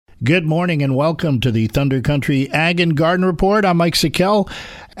Good morning and welcome to the Thunder Country Ag and Garden Report. I'm Mike Sikel,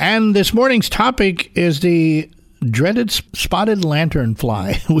 and this morning's topic is the dreaded spotted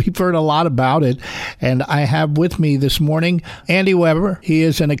lanternfly. We've heard a lot about it, and I have with me this morning Andy Weber. He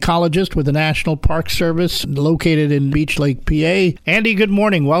is an ecologist with the National Park Service located in Beech Lake, PA. Andy, good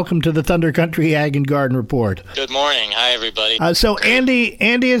morning. Welcome to the Thunder Country Ag and Garden Report. Good morning. Hi, everybody. So Andy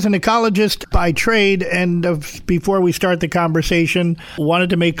is an ecologist by trade, and before we start the conversation, wanted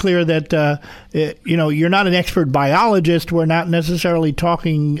to make clear that you're not an expert biologist. We're not necessarily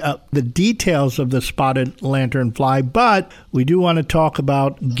talking the details of the spotted lanternfly, but we do want to talk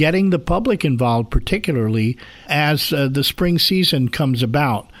about getting the public involved, particularly as the spring season comes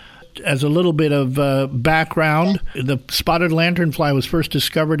about. As a little bit of background, the spotted lanternfly was first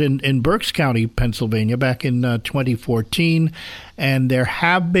discovered in Berks County, Pennsylvania, back in 2014, and there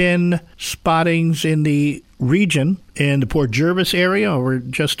have been spottings in the region in the Port Jervis area or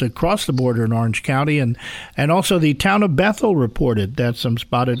just across the border in Orange County, and also the town of Bethel reported that some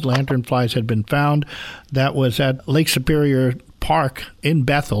spotted lanternflies had been found. That was at Lake Superior Park in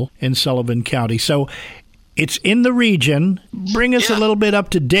Bethel in Sullivan County. So it's in the region. Bring us a little bit up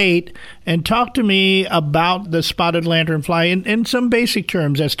to date and talk to me about the spotted lanternfly in some basic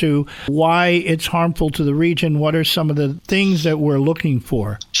terms as to why it's harmful to the region. What are some of the things that we're looking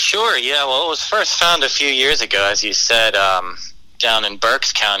for? Sure, yeah. Well, it was first found a few years ago, as you said, down in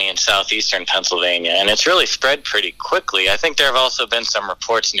Berks County in southeastern Pennsylvania, and it's really spread pretty quickly. I think there have also been some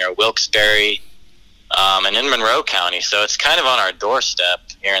reports near Wilkes-Barre and in Monroe County, so it's kind of on our doorstep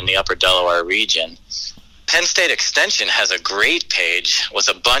here in the upper Delaware region. Penn State Extension has a great page with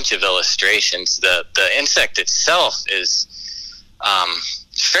a bunch of illustrations. The insect itself is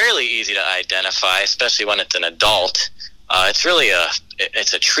fairly easy to identify, especially when it's an adult. It's really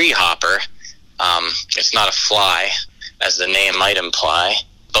it's a tree hopper. It's not a fly, as the name might imply.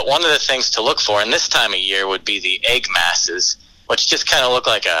 But one of the things to look for in this time of year would be the egg masses, which just kind of look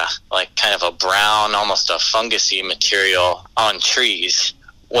like kind of a brown, almost a fungusy material on trees.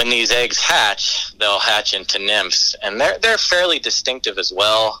 When these eggs hatch, they'll hatch into nymphs, and they're fairly distinctive as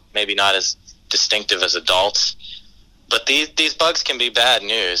well, maybe not as distinctive as adults. But these bugs can be bad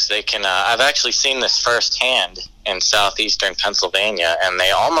news. They can. I've actually seen this firsthand in southeastern Pennsylvania, and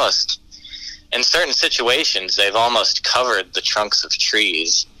they almost, in certain situations, they've almost covered the trunks of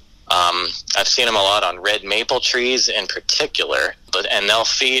trees. I've seen them a lot on red maple trees in particular, and they'll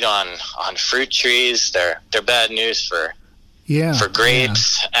feed on fruit trees. They're bad news for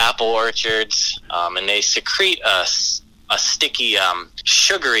grapes, apple orchards, and they secrete a sticky,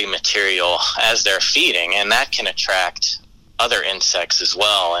 sugary material as they're feeding, and that can attract other insects as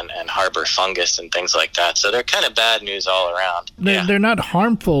well and harbor fungus and things like that. So they're kind of bad news all around. They're not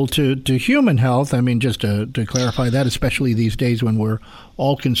harmful to human health. I mean, just to clarify that, especially these days when we're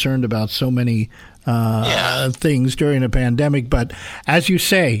all concerned about so many things during a pandemic. But as you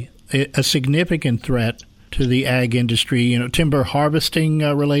say, a significant threat to the ag industry, timber harvesting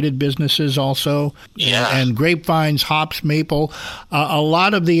related businesses also, and grapevines, hops, maple, a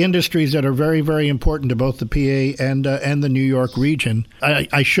lot of the industries that are very, very important to both the PA and the New York region.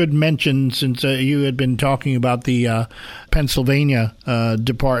 I should mention, since you had been talking about the Pennsylvania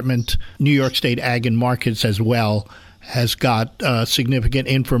Department, New York State Ag and Markets as well has got significant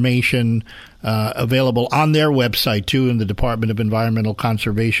information available on their website, too, in the Department of Environmental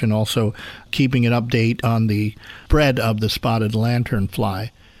Conservation, also keeping an update on the spread of the spotted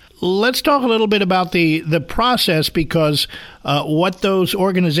lanternfly. Let's talk a little bit about the process, because what those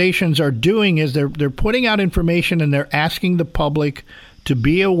organizations are doing is they're putting out information and they're asking the public to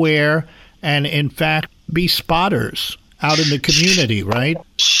be aware and, in fact, be spotters out in the community, right?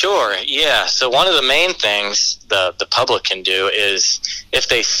 Sure, yeah. So one of the main things the public can do is, if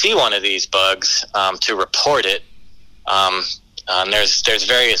they see one of these bugs, to report it. There's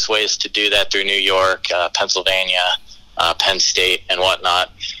various ways to do that through New York, Pennsylvania, Penn State, and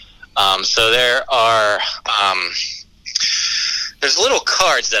whatnot. So there are there's little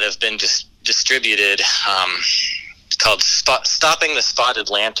cards that have been distributed called Stopping the Spotted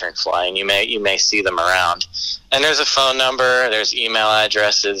Lanternfly, and you may see them around. And there's a phone number, there's email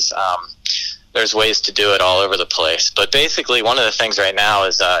addresses, there's ways to do it all over the place. But basically, one of the things right now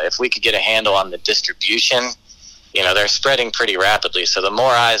is if we could get a handle on the distribution, they're spreading pretty rapidly. So the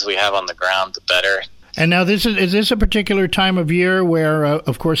more eyes we have on the ground, the better. And now, is this a particular time of year where,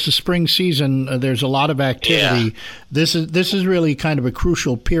 of course, the spring season, there's a lot of activity? Yeah. This is really kind of a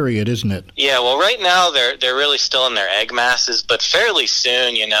crucial period, isn't it? Yeah. Well, right now they're really still in their egg masses, but fairly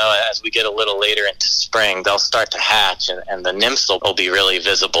soon, as we get a little later into spring, they'll start to hatch, and the nymphs will be really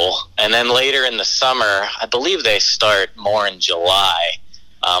visible. And then later in the summer, I believe they start more in July.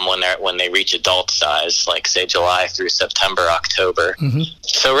 when they reach adult size, like say July through September, October. Mm-hmm.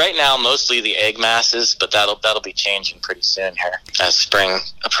 So right now, mostly the egg masses, but that'll be changing pretty soon here as spring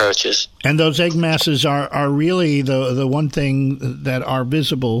approaches. And those egg masses are really the one thing that are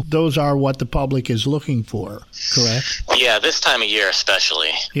visible. Those are what the public is looking for, correct? Yeah, this time of year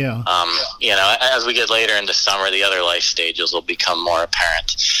especially. Yeah. As we get later into summer, the other life stages will become more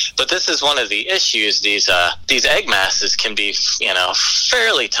apparent. But this is one of the issues. These egg masses can be,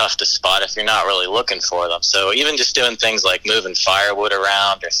 fairly tough to spot if you're not really looking for them. So even just doing things like moving firewood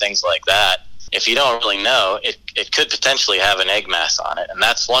around or things like that, if you don't really know, it could potentially have an egg mass on it. And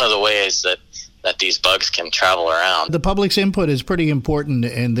that's one of the ways that these bugs can travel around. The public's input is pretty important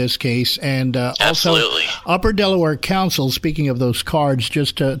in this case. And Absolutely. Also, Upper Delaware Council, speaking of those cards,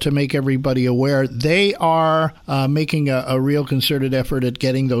 just to make everybody aware, they are making a real concerted effort at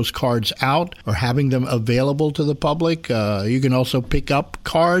getting those cards out or having them available to the public. You can also pick up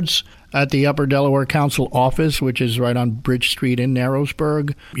cards at the Upper Delaware Council office, which is right on Bridge Street in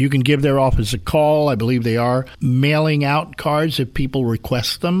Narrowsburg. You can give their office a call. I believe they are mailing out cards if people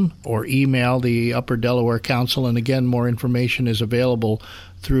request them, or email the Upper Delaware Council. And again, more information is available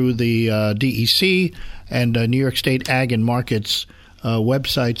through the DEC and New York State Ag and Markets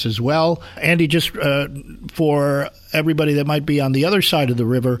websites as well. Andy, just for everybody that might be on the other side of the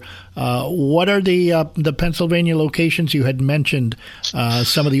river, what are the Pennsylvania locations? You had mentioned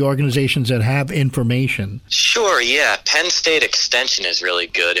some of the organizations that have information. Sure, yeah. Penn State Extension is really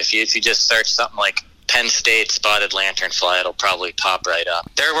good. If you just search something like Penn State spotted lanternfly, it'll probably pop right up.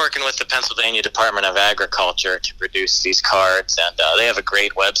 They're working with the Pennsylvania Department of Agriculture to produce these cards, and they have a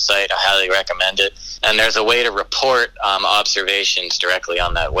great website. I highly recommend it. And there's a way to report observations directly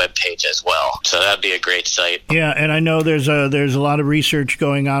on that webpage as well. So that'd be a great site. Yeah, and I know there's a lot of research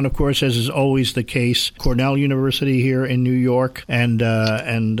going on, of course, as is always the case. Cornell University here in New York, and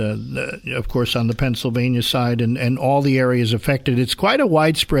of course on the Pennsylvania side, and all the areas affected. It's quite a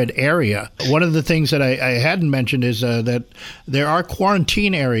widespread area. One of the things that I hadn't mentioned is that there are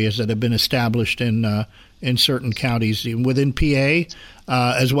quarantine areas that have been established in certain counties within PA,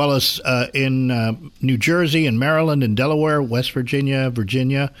 as well as in New Jersey and Maryland and Delaware, West Virginia,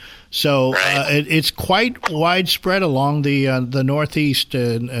 Virginia. So it's quite widespread along the Northeast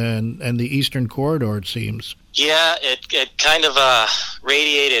and the Eastern corridor, it seems. Yeah, it kind of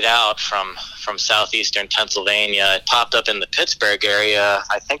radiated out from southeastern Pennsylvania. It popped up in the Pittsburgh area,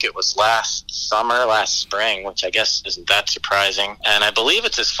 I think it was last spring, which I guess isn't that surprising. And I believe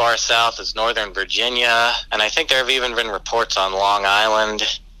it's as far south as northern Virginia, and I think there have even been reports on Long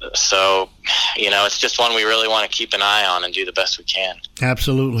Island. So, it's just one we really want to keep an eye on and do the best we can.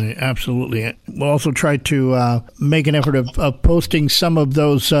 Absolutely, absolutely. We'll also try to make an effort of posting some of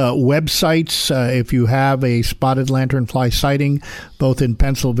those websites if you have a spotted lanternfly sighting, both in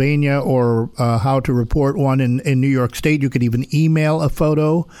Pennsylvania or how to report one in New York State. You could even email a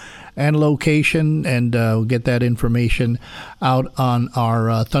photo and location, and we'll get that information out on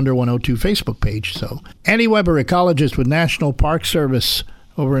our Thunder 102 Facebook page. So, Andy Weber, ecologist with National Park Service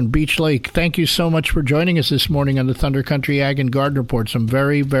over in Beach Lake, thank you so much for joining us this morning on the Thunder Country Ag and Garden Report. Some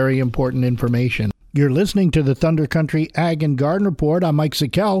very, very important information. You're listening to the Thunder Country Ag and Garden Report. I'm Mike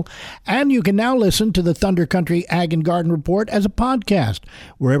Zakel, and you can now listen to the Thunder Country Ag and Garden Report as a podcast,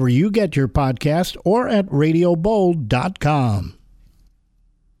 wherever you get your podcast or at radiobold.com.